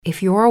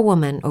If you're a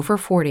woman over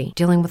 40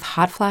 dealing with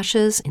hot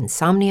flashes,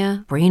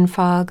 insomnia, brain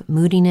fog,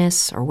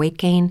 moodiness, or weight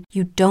gain,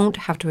 you don't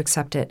have to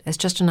accept it as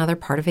just another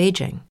part of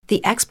aging.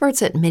 The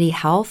experts at MIDI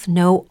Health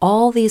know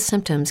all these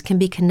symptoms can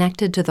be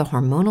connected to the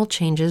hormonal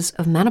changes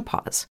of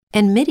menopause.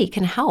 And MIDI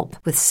can help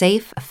with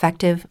safe,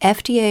 effective,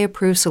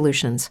 FDA-approved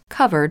solutions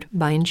covered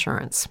by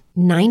insurance.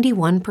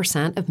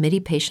 91% of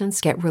MIDI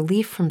patients get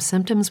relief from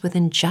symptoms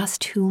within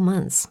just 2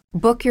 months.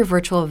 Book your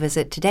virtual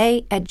visit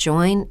today at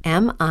joinmidi.com.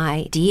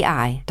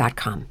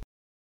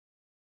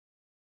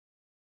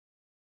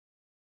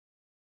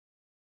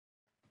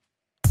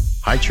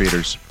 Hi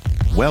traders,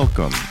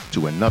 welcome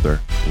to another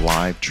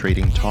live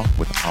trading talk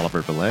with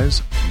Oliver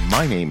Velez.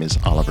 My name is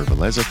Oliver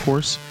Velez, of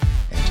course,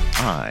 and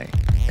I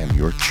am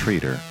your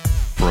trader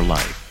for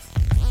life.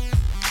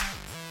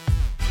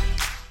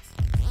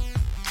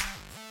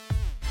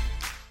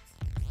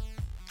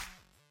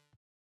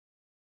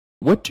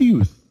 What do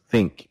you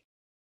think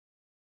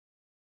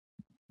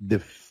the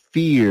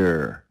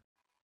fear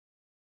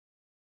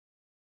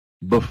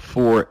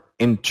before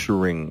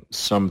entering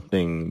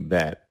something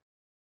that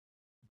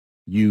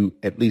you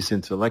at least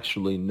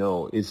intellectually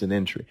know is an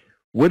entry?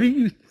 What do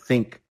you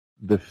think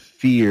the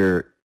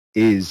fear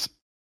is?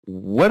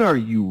 What are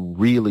you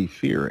really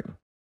fearing?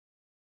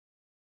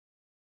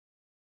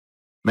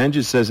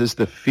 Manjit says it's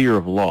the fear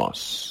of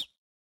loss.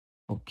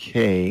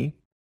 Okay,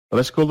 but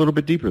let's go a little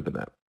bit deeper than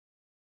that.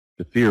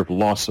 The fear of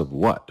loss of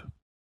what,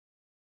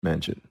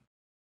 Manjit?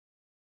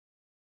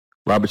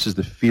 Robert says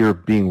the fear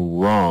of being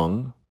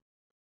wrong.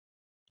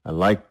 I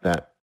like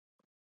that.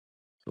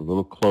 It's a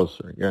little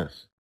closer,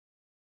 yes.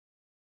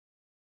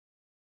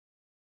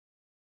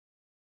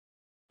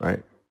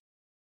 Right?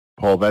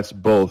 Paul, that's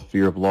both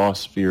fear of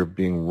loss, fear of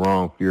being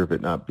wrong, fear of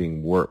it not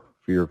being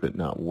fear of it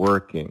not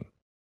working.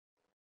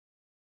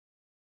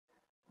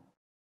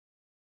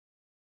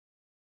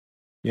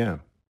 Yeah.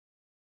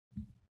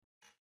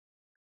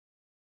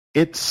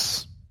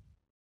 It's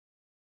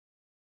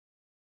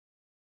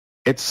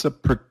a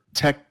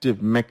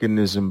protective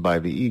mechanism by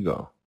the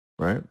ego,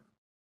 right?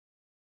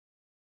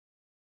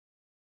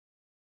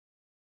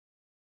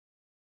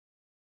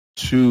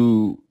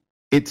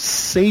 It's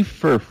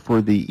safer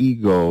for the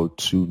ego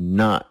to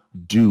not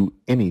do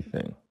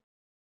anything.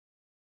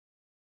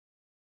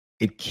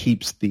 It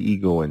keeps the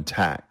ego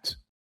intact.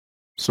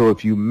 So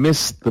if you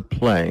miss the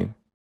play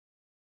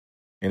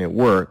and it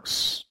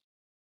works,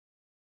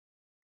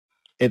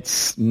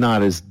 it's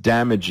not as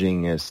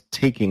damaging as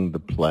taking the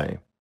play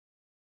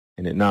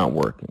and it not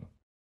working.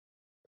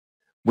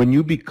 When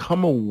you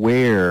become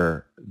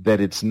aware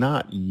that it's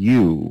not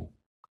you,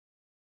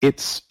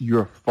 it's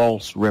your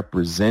false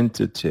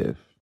representative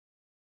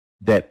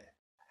that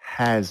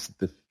has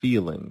the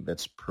feeling,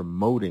 that's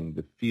promoting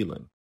the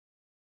feeling.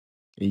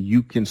 And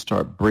you can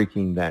start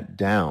breaking that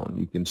down.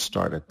 You can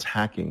start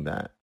attacking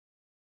that.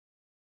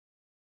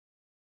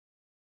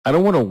 I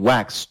don't want to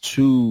wax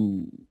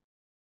too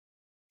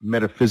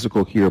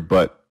metaphysical here,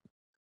 but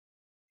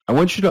I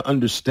want you to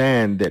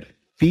understand that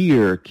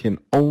fear can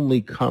only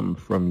come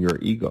from your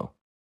ego,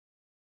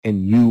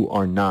 and you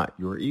are not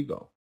your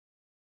ego.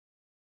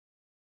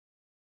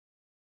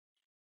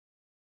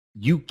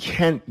 You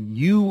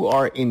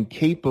are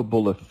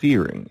incapable of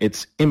fearing.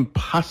 It's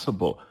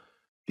impossible.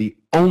 The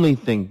only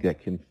thing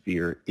that can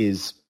fear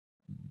is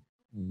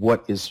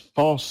what is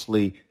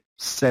falsely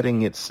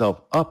setting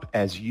itself up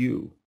as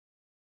you.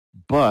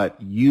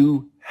 But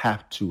you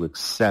have to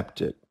accept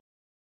it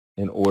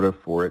in order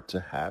for it to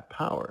have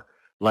power.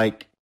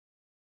 Like,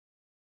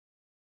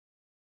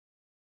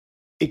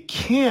 it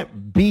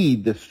can't be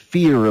the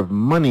fear of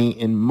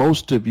money, and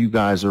most of you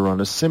guys are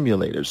on a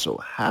simulator. So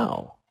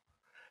how?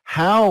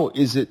 How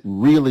is it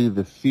really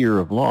the fear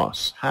of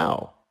loss?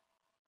 How?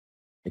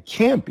 It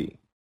can't be.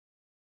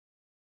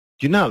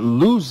 You're not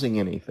losing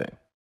anything.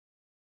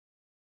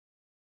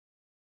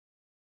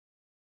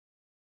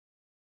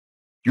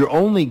 You're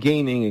only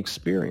gaining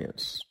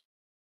experience.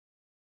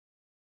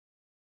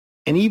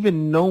 And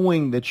even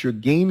knowing that you're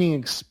gaining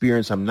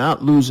experience, I'm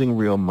not losing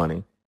real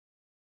money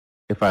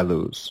if I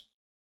lose.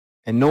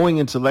 And knowing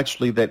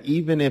intellectually that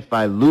even if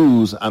I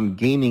lose, I'm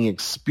gaining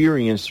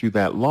experience through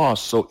that loss,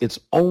 so it's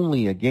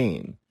only a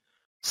gain.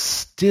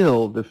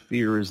 Still, the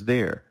fear is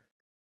there.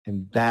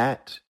 And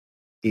that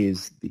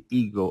is the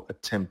ego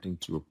attempting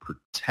to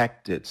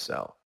protect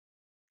itself.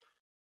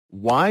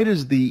 Why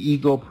does the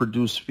ego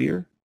produce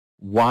fear?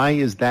 Why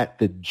is that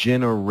the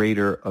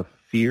generator of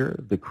fear,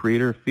 the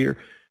creator of fear?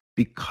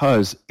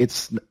 Because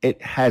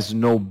it has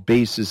no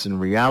basis in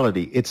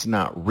reality. It's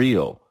not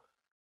real.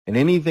 And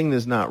anything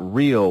that's not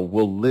real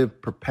will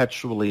live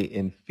perpetually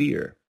in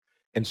fear.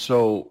 And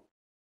so,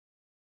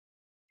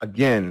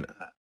 again,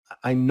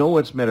 I know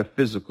it's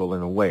metaphysical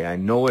in a way. I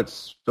know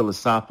it's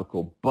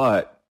philosophical,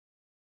 but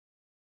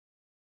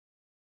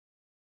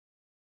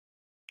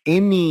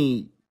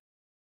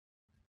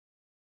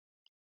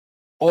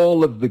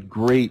all of the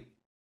great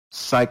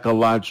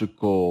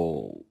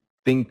psychological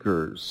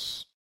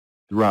thinkers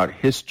throughout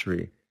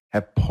history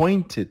have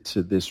pointed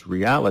to this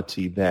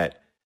reality that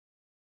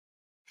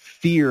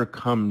fear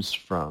comes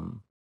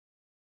from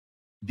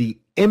the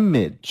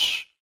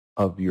image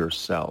of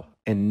yourself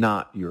and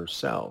not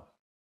yourself.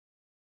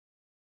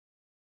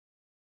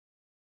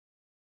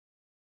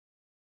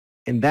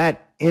 And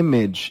that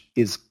image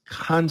is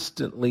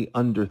constantly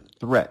under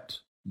threat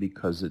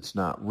because it's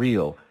not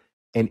real.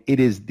 And it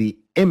is the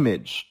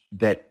image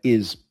that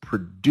is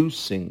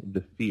producing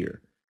the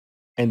fear.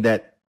 And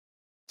that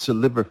to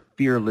live a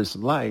fearless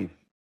life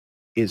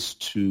is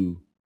to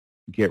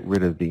get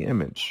rid of the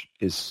image,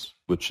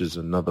 which is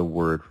another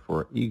word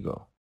for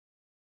ego.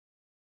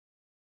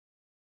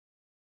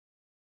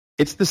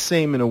 It's the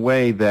same in a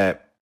way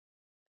that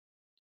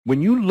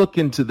when you look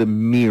into the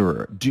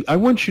mirror, I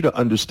want you to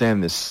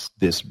understand this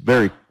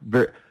very,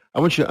 very, I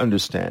want you to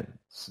understand.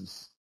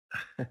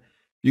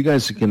 You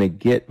guys are going to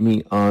get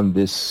me on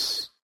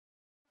this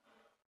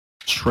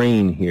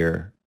train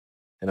here,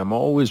 and I'm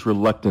always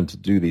reluctant to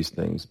do these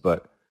things,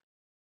 but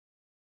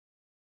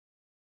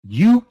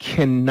we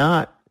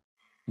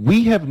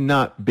have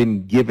not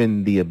been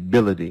given the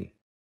ability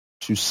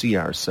to see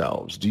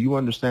ourselves. Do you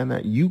understand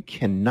that? You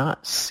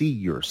cannot see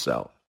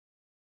yourself.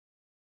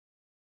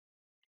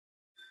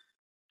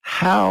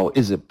 How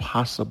is it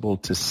possible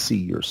to see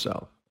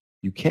yourself?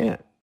 You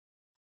can't.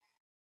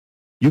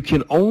 You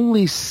can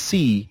only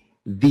see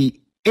the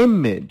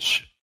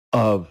image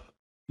of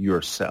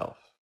yourself.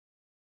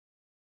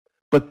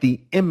 But the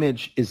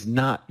image is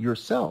not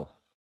yourself.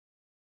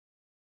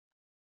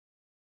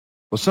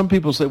 Well, some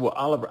people say, well,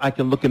 Oliver, I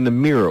can look in the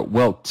mirror.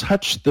 Well,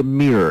 touch the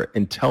mirror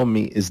and tell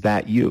me, is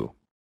that you?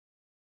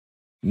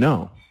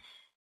 No.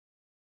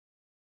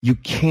 You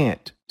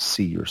can't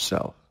see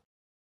yourself.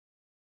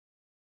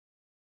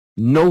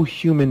 No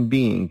human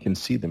being can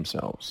see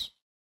themselves.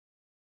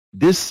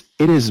 It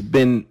has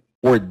been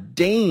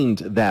ordained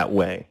that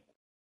way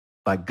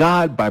by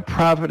God, by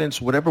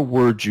providence, whatever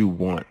word you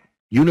want.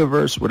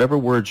 Universe, whatever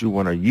word you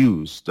want to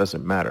use,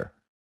 doesn't matter.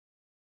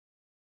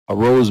 A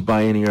rose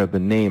by any other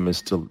name is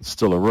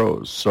still a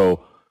rose.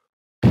 So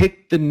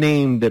pick the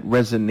name that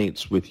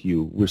resonates with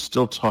you. We're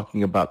still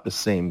talking about the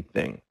same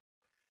thing.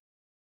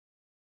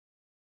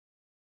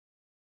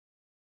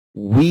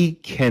 We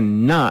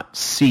cannot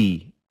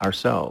see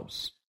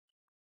ourselves.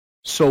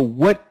 So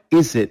what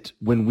is it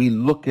when we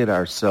look at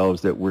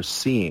ourselves that we're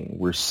seeing?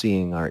 We're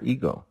seeing our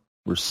ego.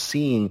 We're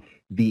seeing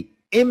the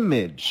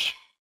image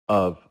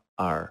of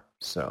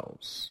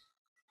ourselves.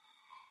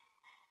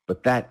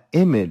 But that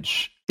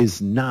image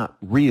is not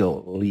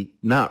really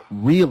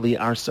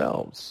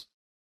ourselves.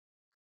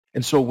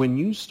 And so when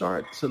you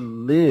start to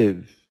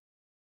live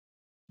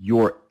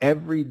your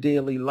everyday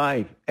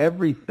life,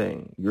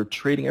 everything, you're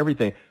trading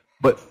everything,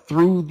 but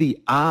through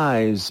the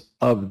eyes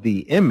of the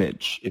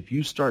image, if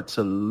you start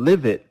to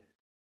live it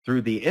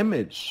through the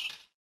image,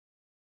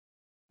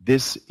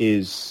 this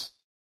is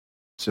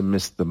to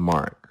miss the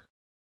mark.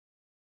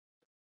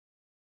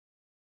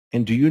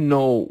 And do you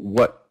know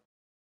what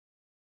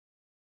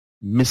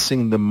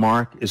missing the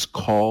mark is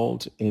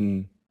called?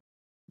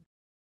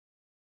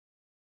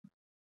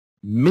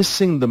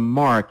 Missing the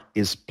mark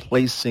is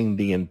placing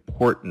the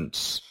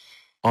importance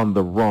on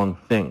the wrong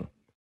thing.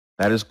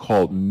 That is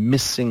called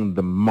missing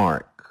the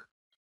mark.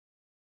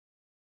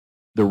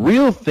 The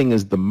real thing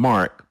is the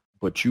mark,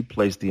 but you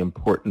place the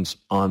importance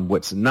on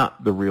what's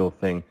not the real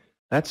thing.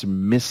 That's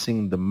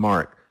missing the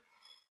mark.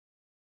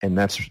 And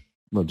that's,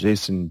 well,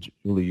 Jason,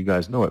 Julie, you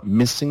guys know it.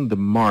 Missing the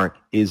mark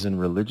is in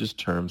religious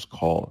terms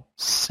called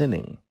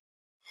sinning.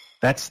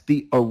 That's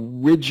the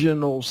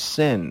original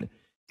sin,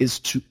 is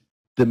to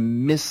the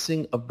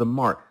missing of the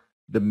mark,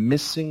 the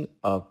missing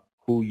of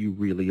who you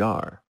really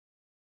are.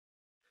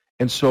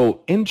 And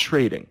so in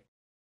trading,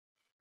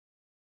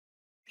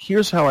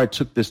 here's how I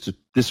took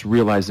this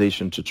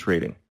realization to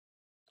trading.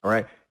 All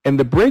right. And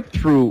the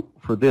breakthrough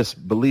for this,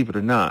 believe it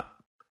or not,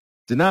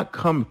 did not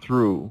come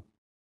through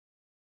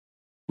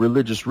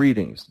religious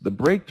readings. The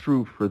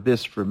breakthrough for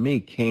this, for me,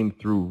 came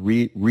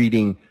through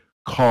reading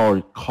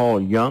Carl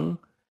Jung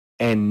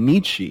and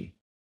Nietzsche.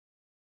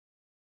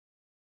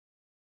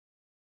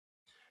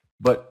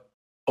 But,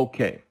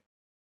 okay.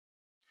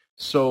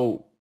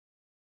 So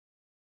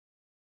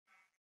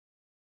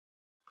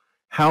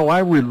how I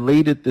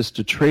related this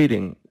to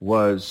trading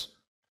was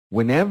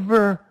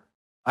whenever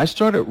I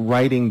started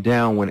writing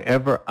down,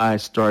 whenever I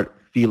start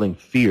feeling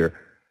fear,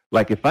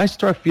 like if I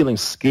start feeling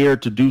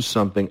scared to do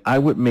something, I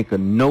would make a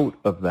note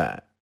of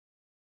that.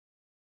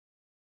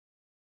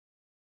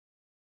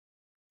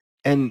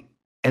 And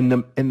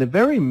the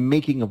very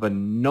making of a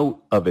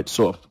note of it,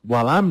 so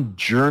while I'm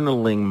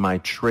journaling my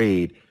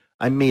trade,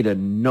 I made a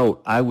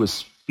note. I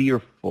was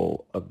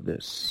fearful of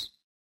this.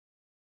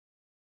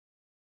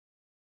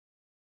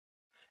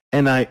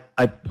 And I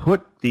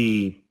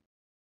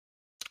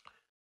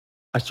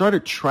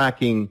started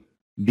tracking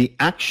the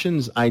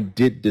actions I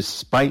did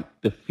despite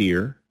the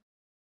fear,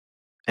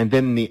 and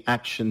then the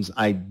actions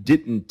I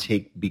didn't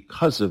take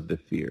because of the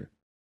fear.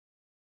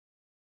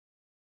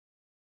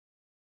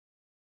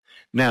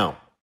 Now,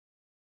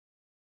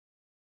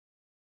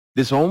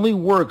 this only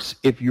works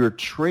if you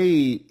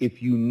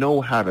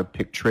know how to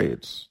pick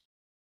trades.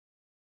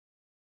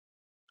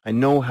 I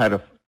know how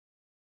to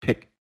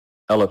pick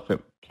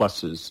elephant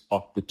pluses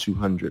off the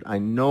 200. I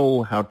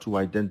know how to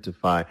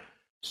identify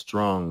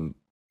strong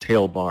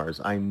tail bars.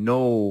 I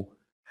know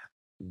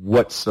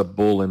what's a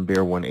bull and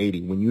bear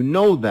 180. When you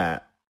know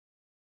that,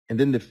 and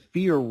then the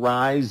fear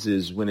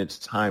rises when it's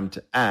time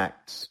to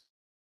act,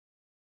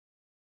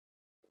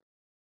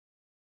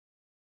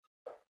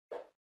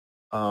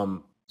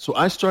 so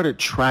I started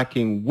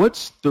tracking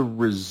what's the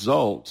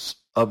results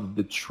of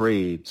the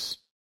trades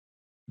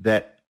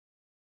that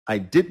I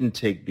didn't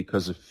take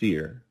because of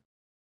fear.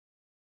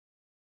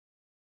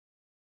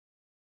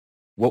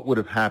 What would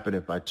have happened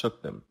if I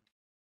took them?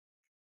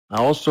 I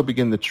also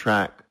began to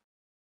track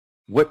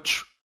what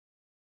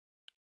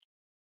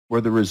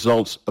were the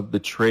results of the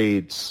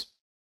trades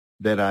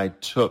that I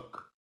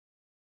took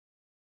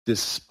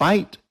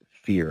despite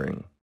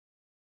fearing.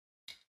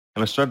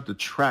 And I started to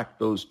track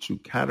those two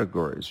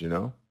categories,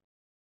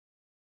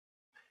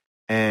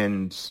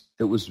 and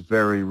it was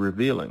very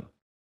revealing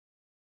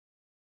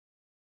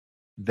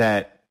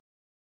that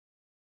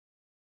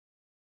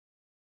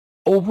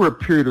over a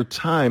period of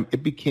time,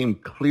 it became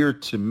clear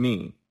to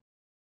me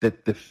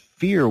that the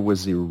fear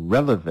was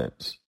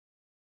irrelevant,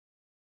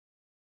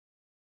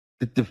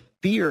 that the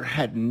fear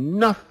had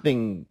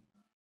nothing,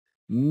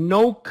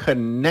 no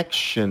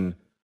connection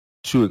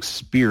to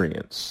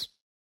experience.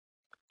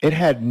 It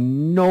had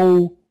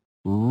no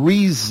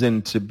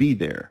reason to be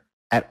there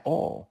at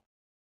all.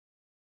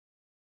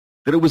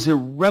 That it was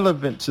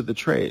irrelevant to the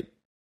trade.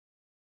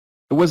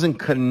 It wasn't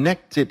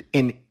connected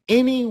in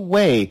any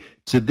way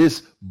to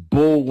this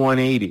bull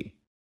 180.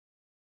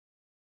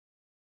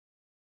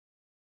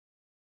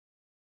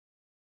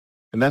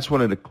 And that's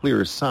one of the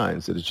clearest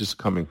signs that it's just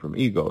coming from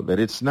ego, that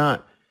it's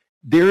not,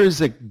 there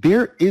is an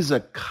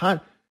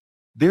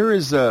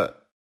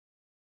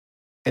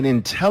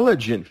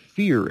intelligent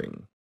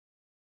fearing.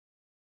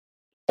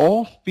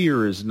 All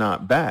fear is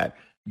not bad.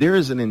 There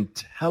is an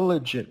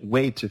intelligent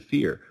way to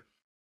fear.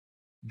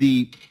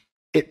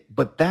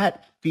 But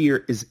that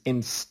fear is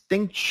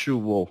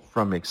instinctual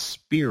from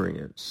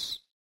experience.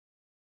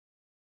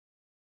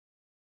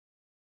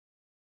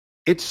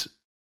 It's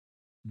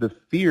the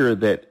fear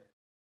that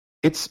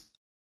it's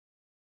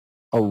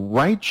a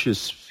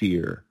righteous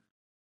fear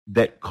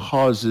that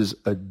causes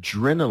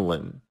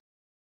adrenaline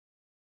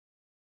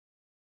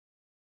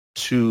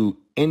to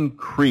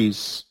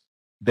increase,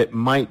 that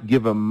might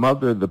give a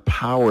mother the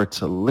power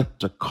to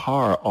lift a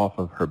car off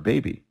of her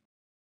baby.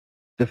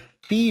 The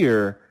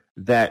fear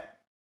that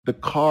the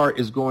car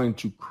is going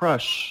to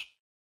crush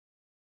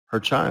her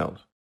child.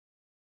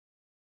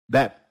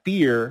 That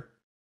fear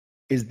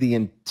is the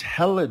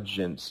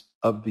intelligence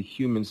of the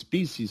human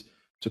species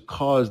to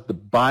cause the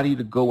body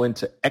to go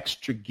into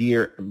extra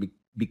gear and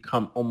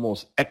become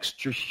almost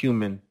extra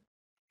human.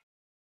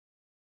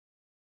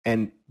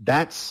 And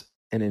that's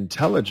an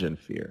intelligent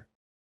fear.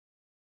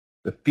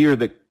 The fear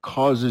that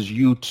causes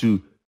you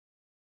to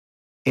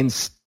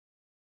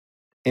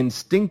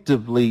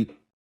instinctively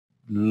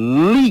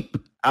leap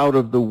out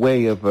of the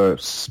way of a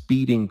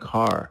speeding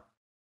car,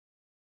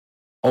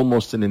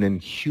 almost in an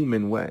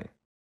inhuman way.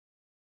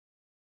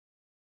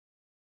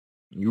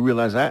 You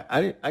realize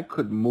I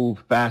couldn't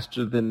move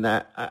faster than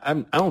that. I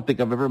don't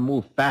think I've ever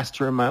moved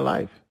faster in my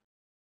life.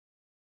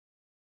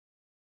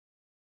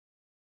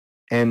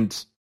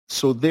 And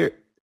so there,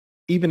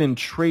 even in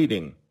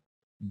trading,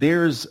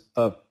 there's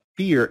a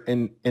fear,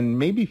 and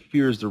maybe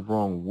fear is the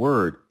wrong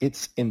word.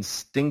 It's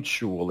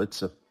instinctual.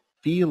 It's a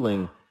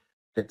feeling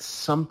that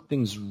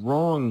something's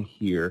wrong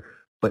here,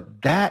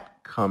 but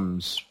that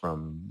comes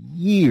from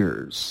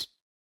years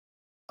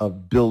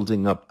of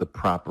building up the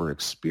proper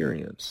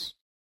experience.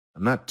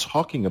 I'm not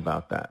talking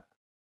about that.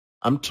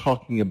 I'm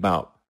talking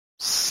about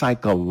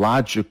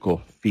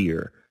psychological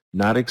fear,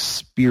 not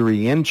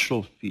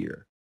experiential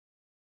fear.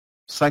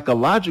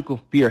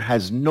 Psychological fear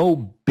has no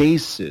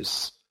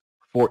basis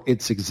for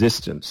its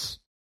existence.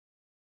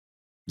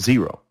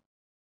 Zero.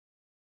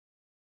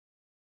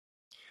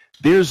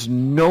 There's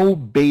no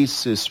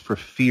basis for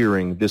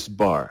fearing this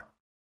bar.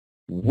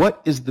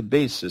 What is the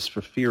basis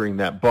for fearing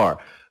that bar?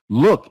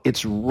 Look,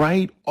 it's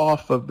right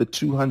off of the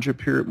 200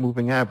 period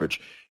moving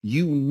average.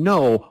 You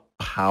know,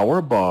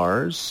 power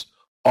bars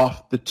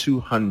off the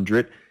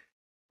 200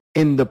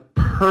 in the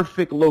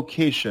perfect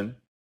location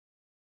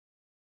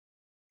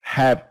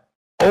have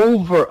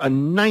over a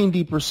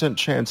 90%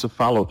 chance of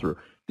follow through.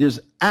 There's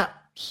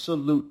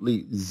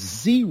absolutely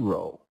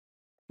zero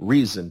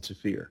reason to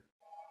fear.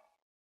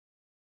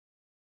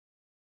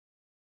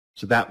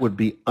 So that would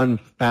be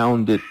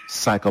unfounded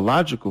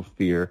psychological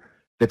fear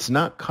that's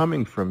not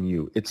coming from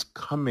you. It's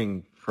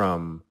coming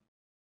from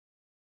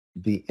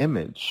the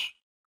image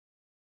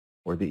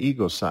or the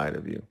ego side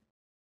of you.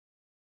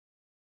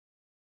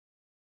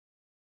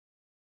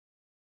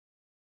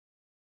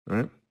 All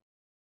right?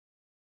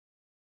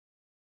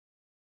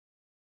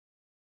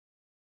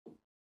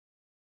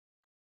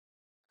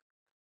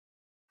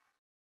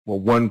 Well,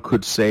 one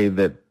could say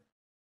that,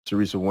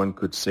 Teresa, one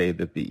could say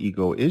that the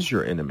ego is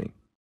your enemy.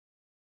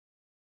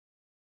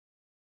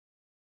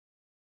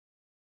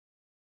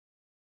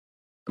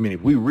 I mean,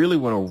 if we really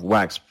want to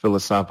wax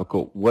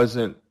philosophical,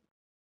 wasn't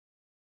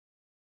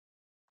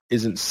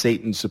isn't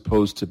Satan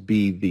supposed to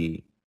be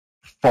the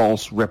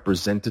false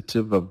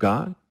representative of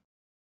God?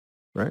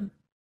 Right?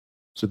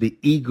 So the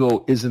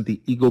ego, isn't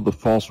the ego the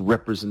false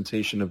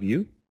representation of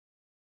you?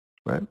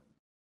 Right?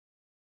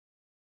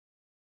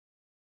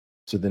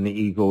 So then the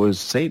ego is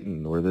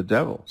Satan or the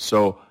devil.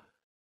 So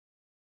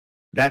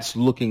that's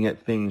looking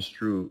at things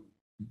through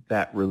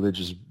that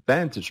religious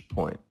vantage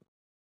point.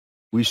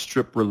 We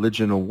strip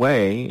religion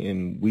away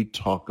and we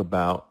talk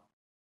about,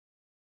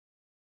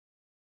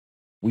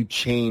 we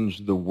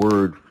change the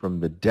word from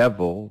the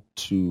devil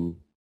to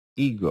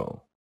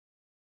ego.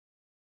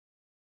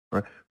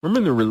 Right?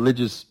 Remember the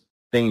religious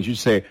things you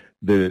say,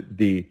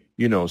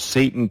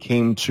 Satan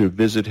came to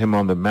visit him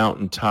on the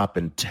mountaintop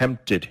and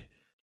tempted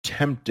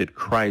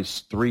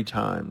Christ 3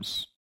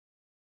 times.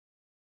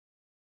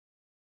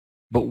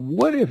 But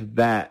what if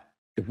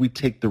we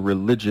take the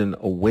religion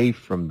away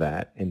from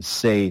that and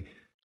say,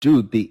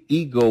 dude, the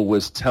ego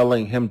was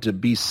telling him to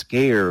be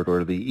scared,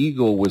 or the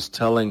ego was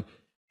telling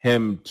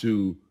him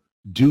to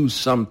do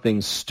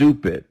something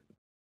stupid.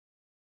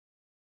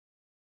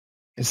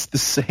 It's the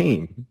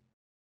same.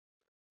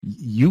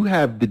 You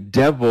have the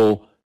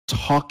devil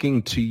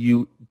talking to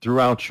you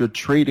throughout your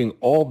trading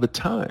all the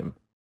time,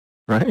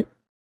 right?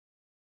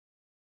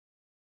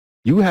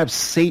 You have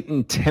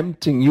Satan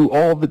tempting you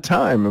all the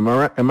time. Am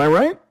I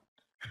right?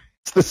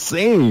 It's the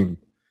same.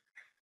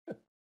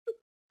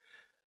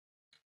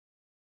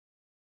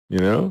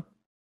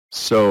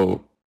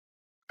 So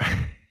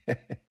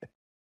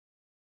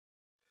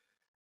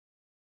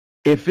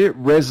if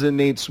it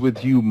resonates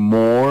with you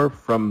more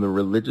from the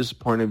religious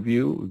point of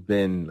view,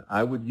 then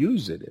I would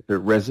use it. If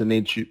it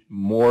resonates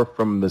more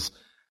from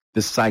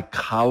the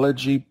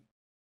psychology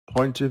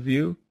point of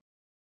view,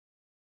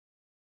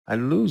 I'd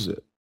lose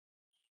it.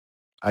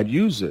 I'd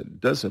use it.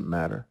 It doesn't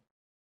matter.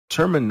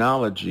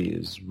 Terminology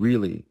is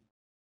really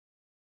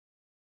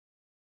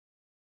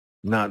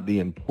not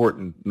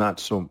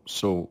so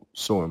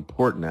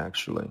important,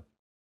 actually.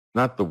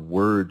 Not the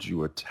words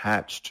you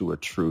attach to a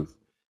truth.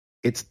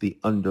 It's the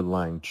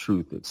underlying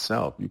truth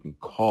itself. You can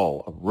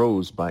call a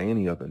rose by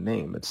any other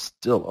name. It's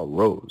still a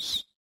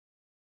rose.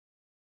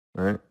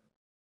 Right?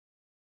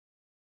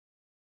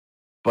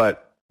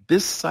 But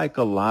this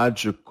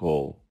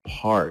psychological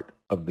part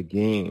of the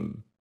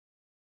game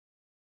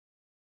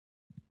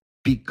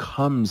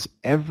becomes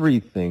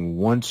everything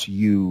once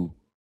you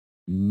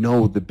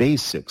know the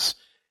basics.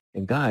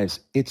 And guys,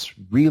 it's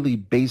really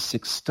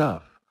basic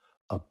stuff.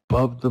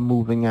 Above the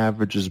moving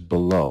averages,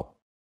 below.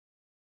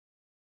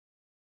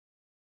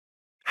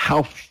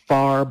 How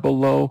far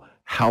below?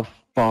 How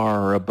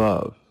far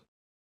above?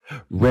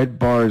 Red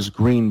bars,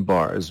 green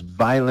bars,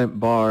 violent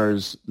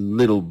bars,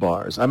 little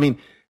bars. I mean,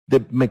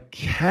 the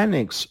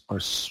mechanics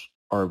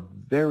are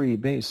very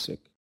basic.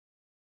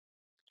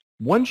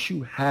 Once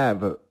you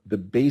have the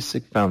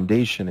basic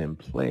foundation in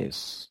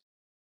place,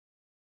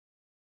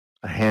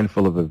 a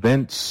handful of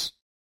events,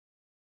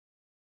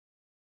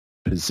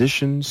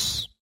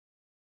 positions,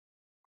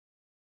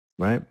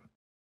 right?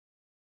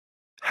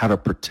 How to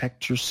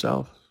protect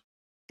yourself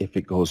if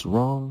it goes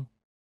wrong,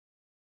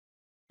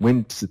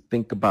 when to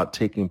think about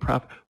taking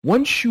profit.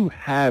 Once you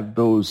have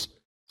those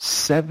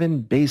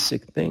 7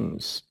 basic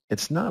things,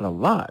 it's not a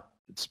lot.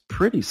 It's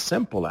pretty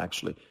simple,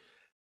 actually.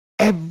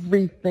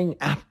 Everything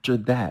after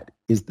that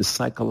is the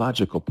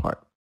psychological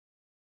part.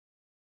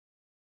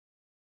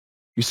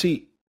 You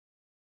see,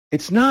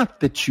 it's not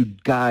that you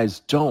guys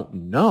don't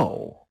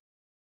know.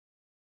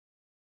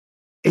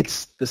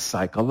 It's the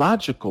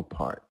psychological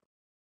part.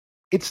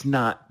 It's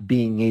not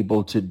being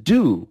able to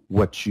do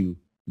what you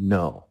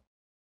know.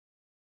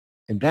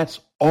 And that's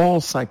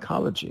all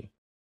psychology.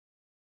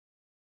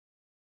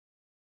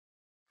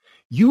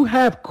 You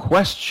have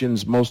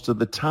questions most of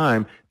the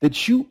time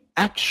that you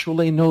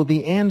actually know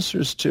the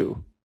answers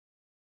to.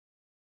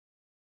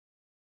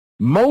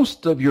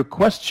 Most of your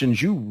questions,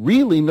 you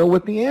really know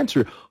what the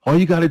answer. All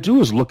you got to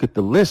do is look at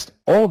the list.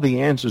 All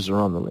the answers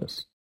are on the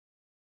list.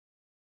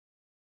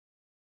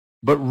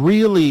 But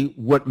really,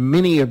 what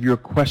many of your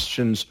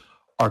questions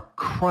are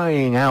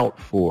crying out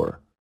for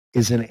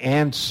is an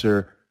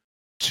answer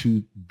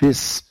to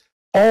this.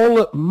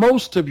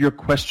 Most of your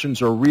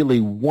questions are really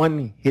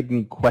one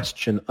hidden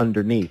question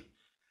underneath.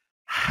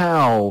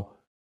 How,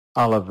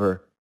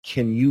 Oliver,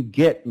 can you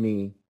get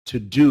me to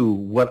do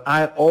what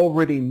I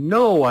already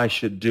know I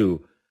should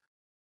do?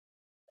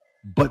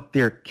 But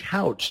they're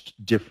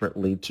couched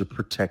differently to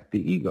protect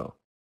the ego.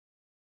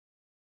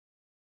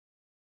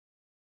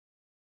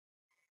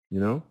 You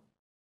know?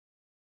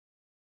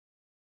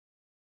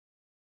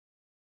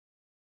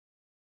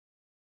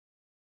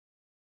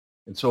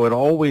 And so it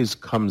always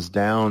comes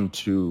down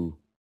to,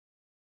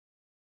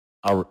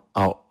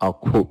 I'll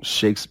quote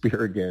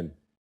Shakespeare again.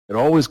 It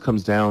always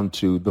comes down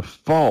to the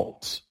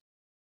fault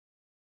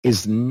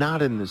is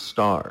not in the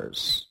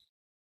stars,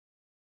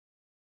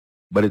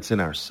 but it's in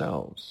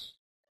ourselves.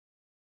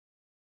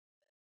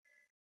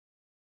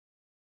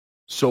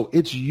 So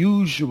it's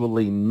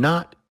usually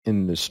not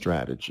in the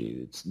strategy.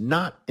 It's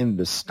not in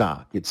the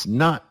stock. It's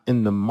not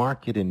in the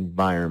market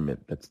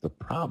environment that's the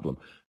problem.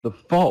 The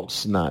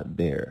fault's not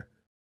there.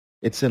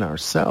 It's in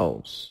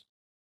ourselves.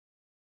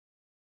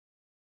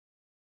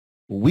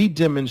 We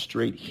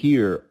demonstrate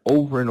here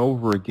over and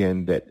over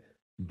again that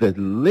the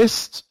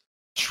list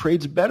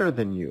trades better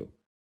than you.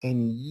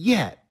 And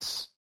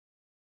yet,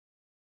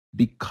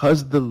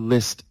 because the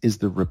list is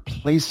the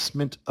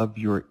replacement of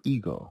your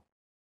ego,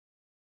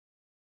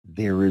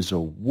 there is a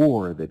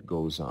war that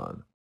goes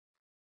on.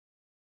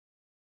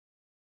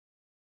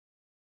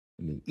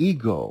 And the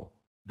ego,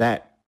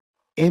 that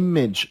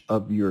image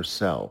of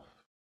yourself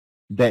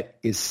that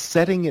is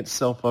setting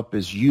itself up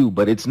as you,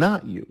 but it's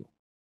not you.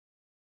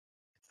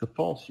 It's the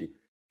false you.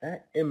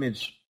 That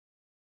image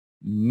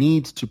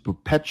needs to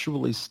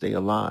perpetually stay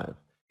alive.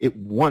 It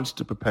wants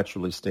to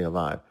perpetually stay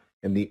alive.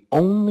 And the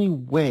only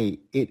way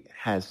it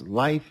has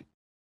life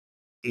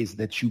is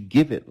that you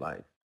give it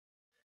life,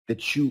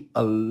 that you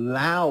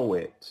allow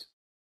it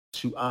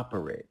to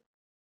operate,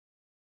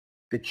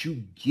 that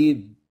you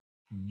give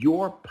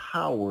your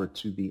power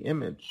to the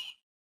image.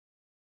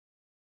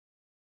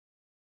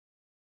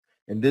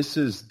 And this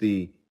is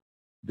the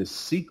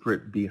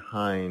secret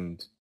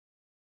behind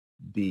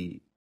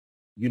the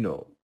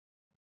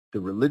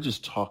religious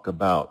talk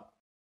about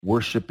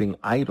worshiping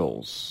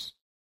idols.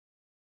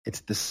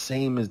 It's the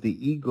same as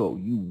the ego.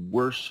 You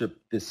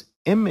worship this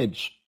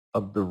image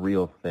of the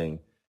real thing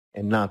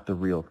and not the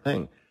real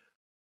thing.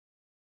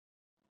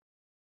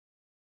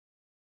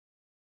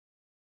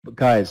 But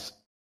guys,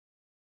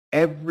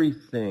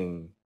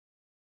 everything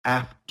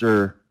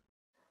after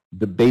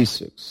the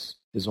basics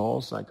is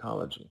all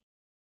psychology.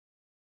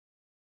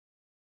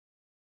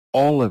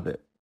 All of it.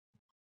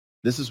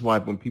 This is why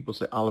when people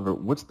say, Oliver,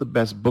 what's the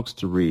best books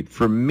to read?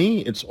 For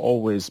me, it's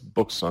always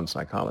books on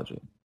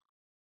psychology.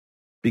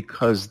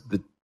 Because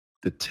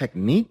the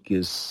technique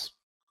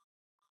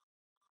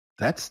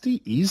that's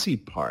the easy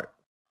part.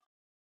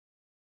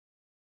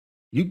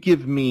 You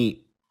give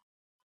me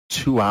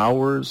 2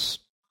 hours,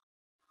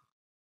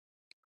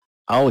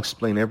 I'll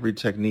explain every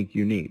technique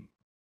you need.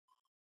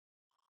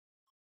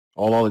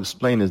 All I'll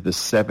explain is the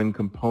 7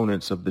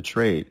 components of the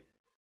trade.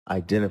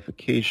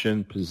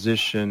 Identification,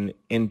 position,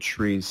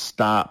 entry,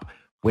 stop,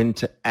 when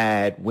to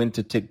add, when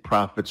to take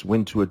profits,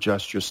 when to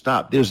adjust your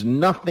stop. There's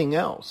nothing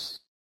else.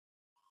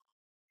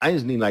 I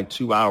just need like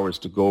 2 hours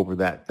to go over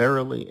that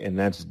thoroughly, and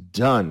that's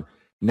done.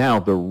 Now,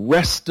 the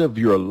rest of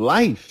your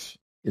life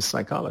is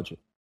psychology.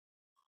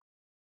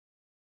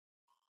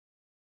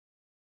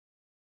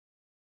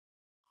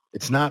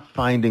 It's not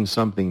finding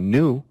something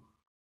new.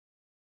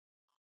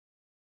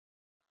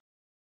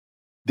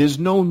 There's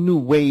no new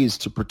ways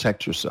to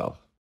protect yourself.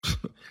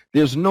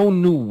 There's no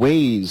new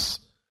ways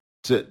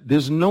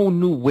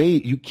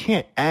you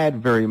can't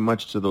add very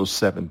much to those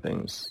 7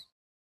 things.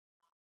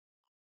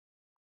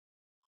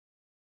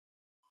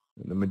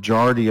 And the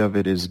majority of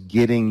it is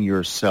getting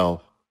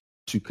yourself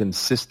to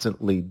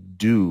consistently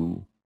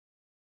do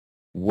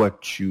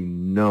what you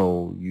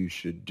know you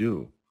should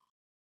do.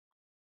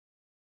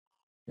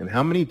 And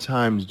how many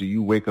times do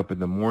you wake up in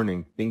the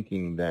morning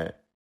thinking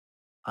that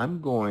I'm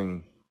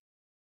going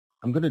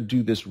to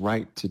do this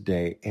right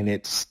today, and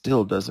it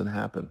still doesn't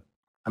happen?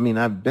 I mean,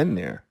 I've been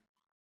there.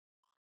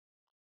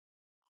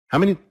 How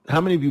many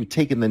of you have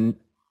taken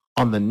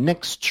on the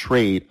next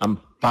trade, I'm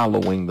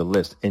following the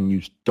list, and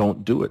you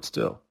don't do it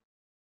still?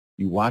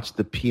 You watch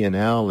the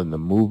P&L and the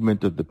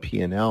movement of the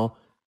P&L.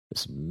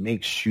 This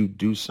makes you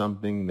do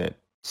something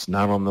that's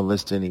not on the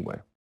list anyway.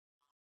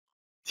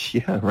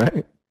 Yeah,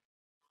 right?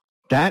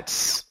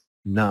 That's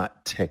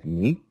not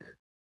technique.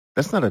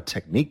 That's not a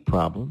technique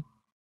problem.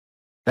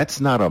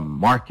 That's not a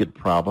market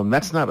problem.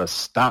 That's not a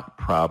stock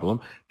problem.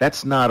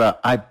 That's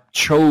not I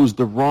chose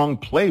the wrong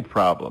play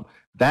problem.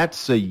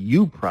 That's a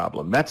you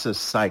problem. That's a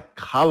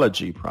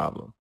psychology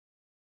problem.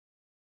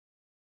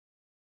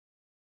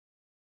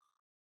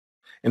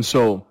 And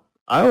so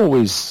I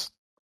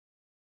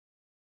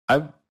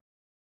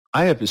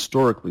have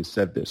historically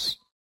said this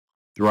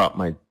throughout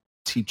my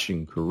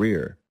teaching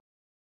career,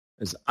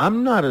 is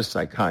I'm not a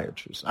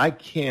psychiatrist. I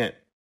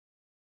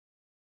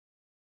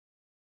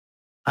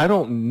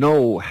don't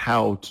know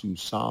how to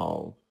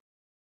solve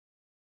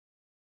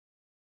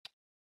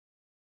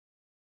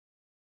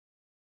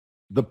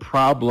the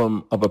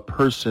problem of a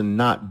person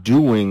not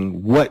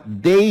doing what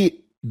they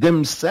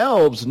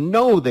themselves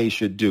know they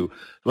should do.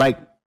 Like,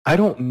 I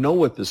don't know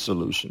what the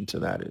solution to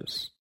that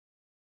is.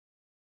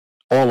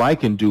 All I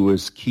can do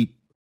is keep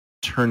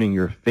turning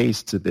your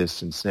face to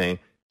this and saying,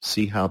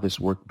 see how this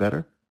worked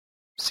better?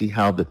 See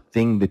how the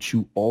thing that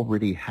you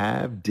already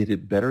have did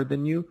it better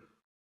than you?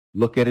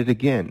 Look at it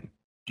again.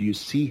 Do you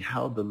see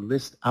how the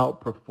list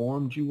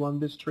outperformed you on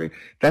this trade?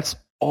 That's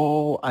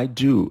all I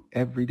do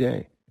every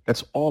day.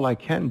 That's all I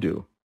can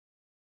do.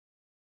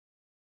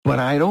 But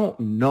I don't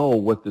know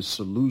what the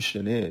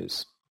solution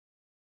is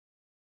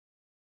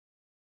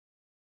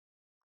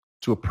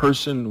to a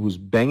person who's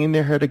banging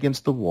their head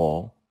against the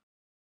wall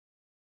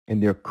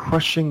and they're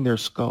crushing their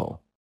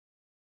skull.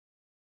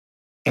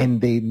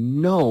 And they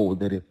know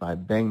that if I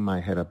bang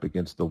my head up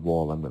against the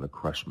wall, I'm going to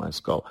crush my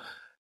skull.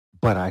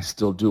 But I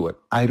still do it.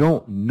 I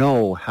don't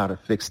know how to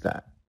fix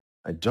that.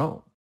 I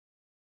don't.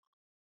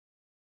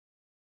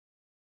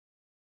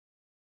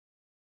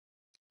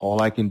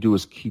 all I can do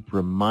is keep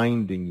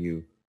reminding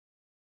you,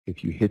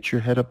 if you hit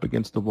your head up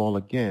against the wall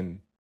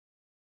again,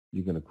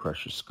 you're going to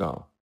crush your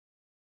skull.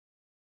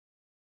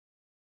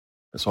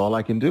 That's all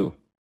I can do.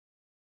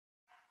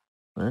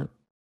 Right?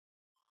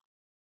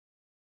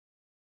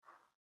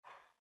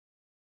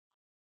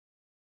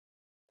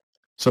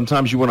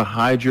 Sometimes you want to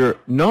hide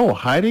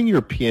hiding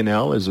your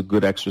P&L is a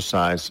good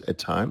exercise at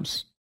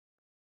times.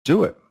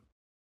 Do it.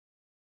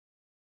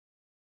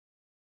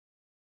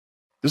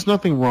 There's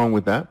nothing wrong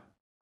with that.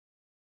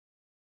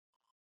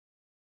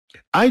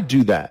 I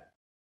do that.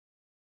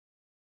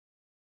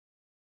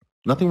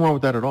 Nothing wrong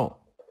with that at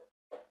all.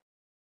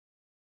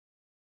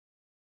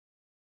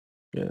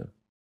 Yeah.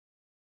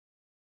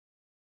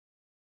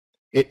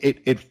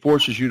 It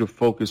forces you to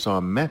focus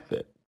on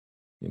method,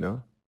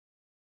 and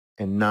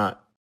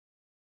not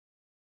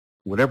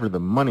whatever the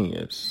money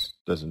is,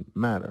 doesn't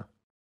matter.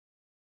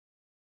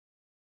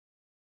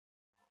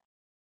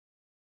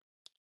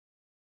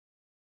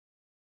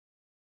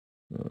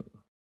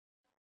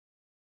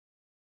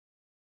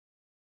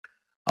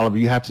 Oliver,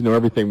 you have to know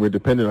everything. We're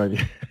dependent on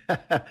you.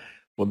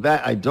 Well,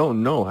 that I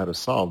don't know how to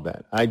solve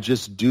that. I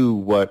just do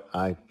what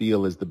I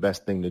feel is the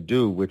best thing to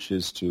do, which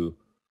is to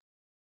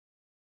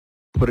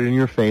put it in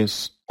your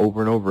face over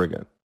and over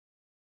again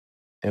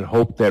and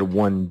hope that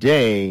one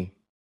day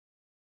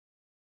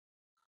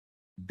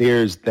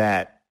there's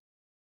that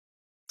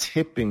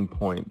tipping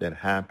point that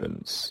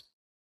happens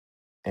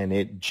and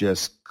it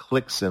just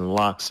clicks and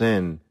locks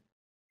in,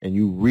 and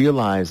you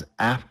realize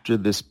after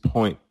this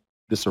point,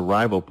 this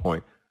arrival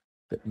point,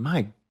 that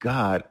my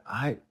God,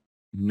 I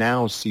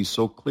now see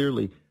so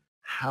clearly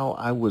how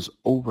I was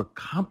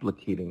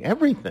overcomplicating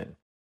everything.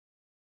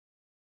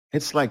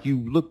 It's like you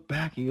look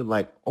back and you're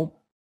like, oh,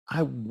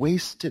 I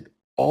wasted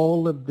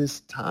all of this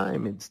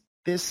time. It's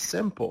this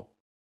simple.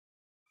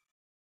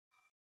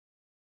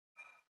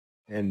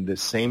 And the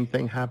same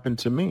thing happened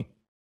to me.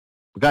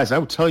 But guys, I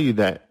would tell you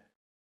that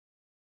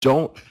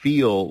don't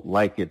feel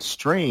like it's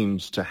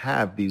strange to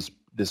have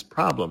this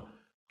problem,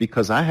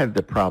 because I had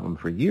the problem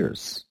for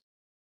years.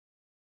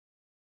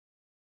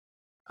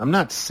 I'm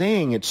not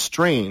saying it's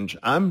strange.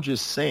 I'm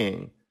just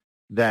saying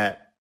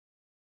that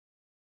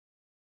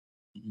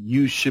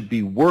you should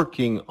be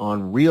working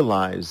on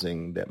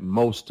realizing that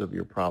most of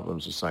your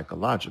problems are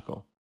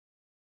psychological,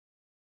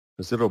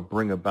 because it'll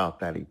bring about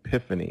that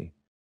epiphany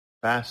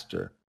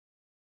faster.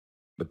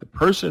 But the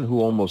person who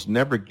almost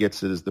never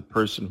gets it is the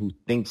person who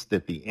thinks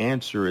that the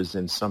answer is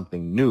in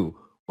something new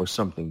or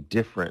something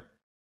different,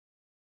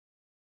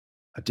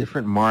 a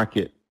different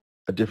market,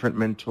 a different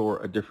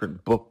mentor, a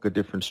different book, a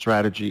different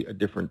strategy, a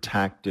different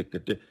tactic.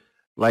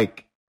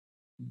 Like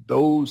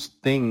those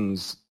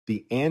things,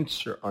 the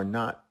answers are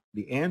not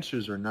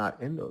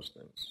in those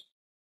things.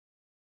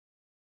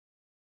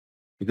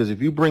 Because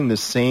if you bring the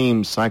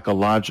same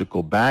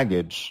psychological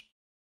baggage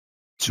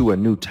to a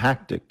new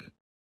tactic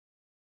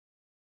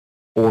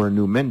or a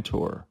new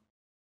mentor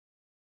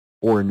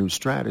or a new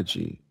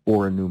strategy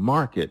or a new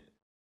market,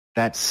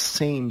 that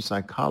same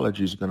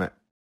psychology is going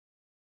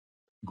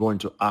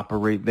to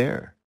operate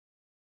there.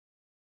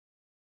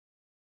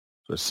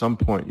 So at some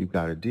point, you've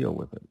got to deal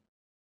with it.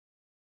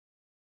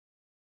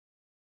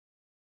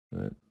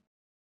 Right?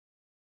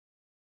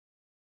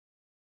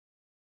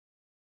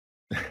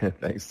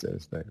 Thanks,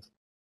 sis. Thanks.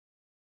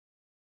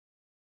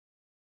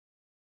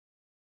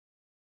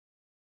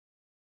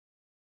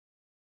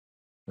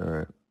 All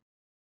right.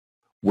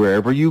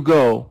 Wherever you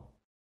go,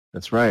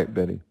 that's right,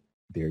 Betty,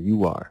 there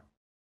you are.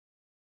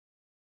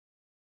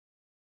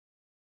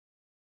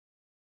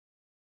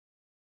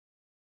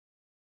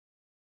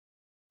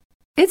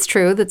 It's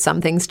true that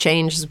some things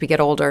change as we get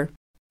older.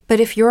 But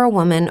if you're a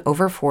woman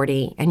over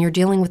 40 and you're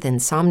dealing with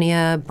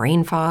insomnia,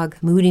 brain fog,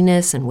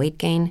 moodiness, and weight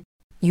gain,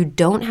 you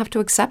don't have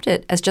to accept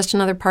it as just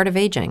another part of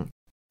aging.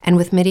 And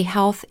with MIDI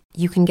Health,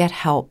 you can get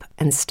help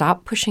and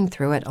stop pushing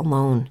through it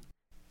alone.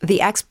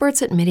 The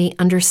experts at MIDI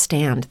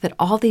understand that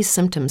all these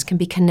symptoms can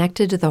be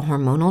connected to the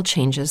hormonal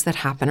changes that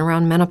happen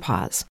around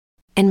menopause,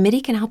 and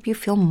MIDI can help you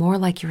feel more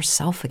like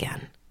yourself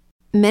again.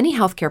 Many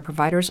healthcare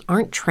providers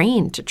aren't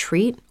trained to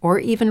treat or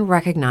even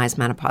recognize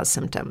menopause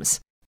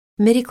symptoms.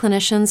 MIDI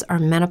clinicians are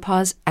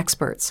menopause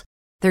experts.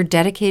 They're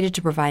dedicated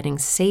to providing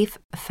safe,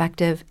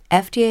 effective,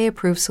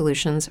 FDA-approved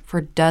solutions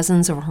for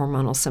dozens of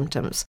hormonal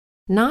symptoms,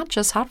 not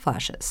just hot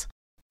flashes.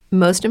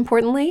 Most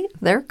importantly,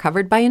 they're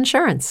covered by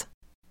insurance.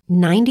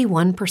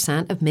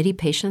 91% of MIDI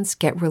patients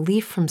get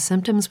relief from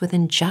symptoms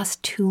within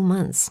just 2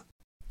 months.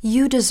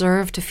 You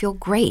deserve to feel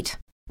great.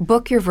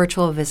 Book your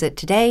virtual visit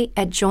today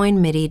at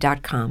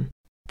joinmidi.com.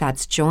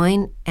 That's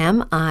joinmidi.com.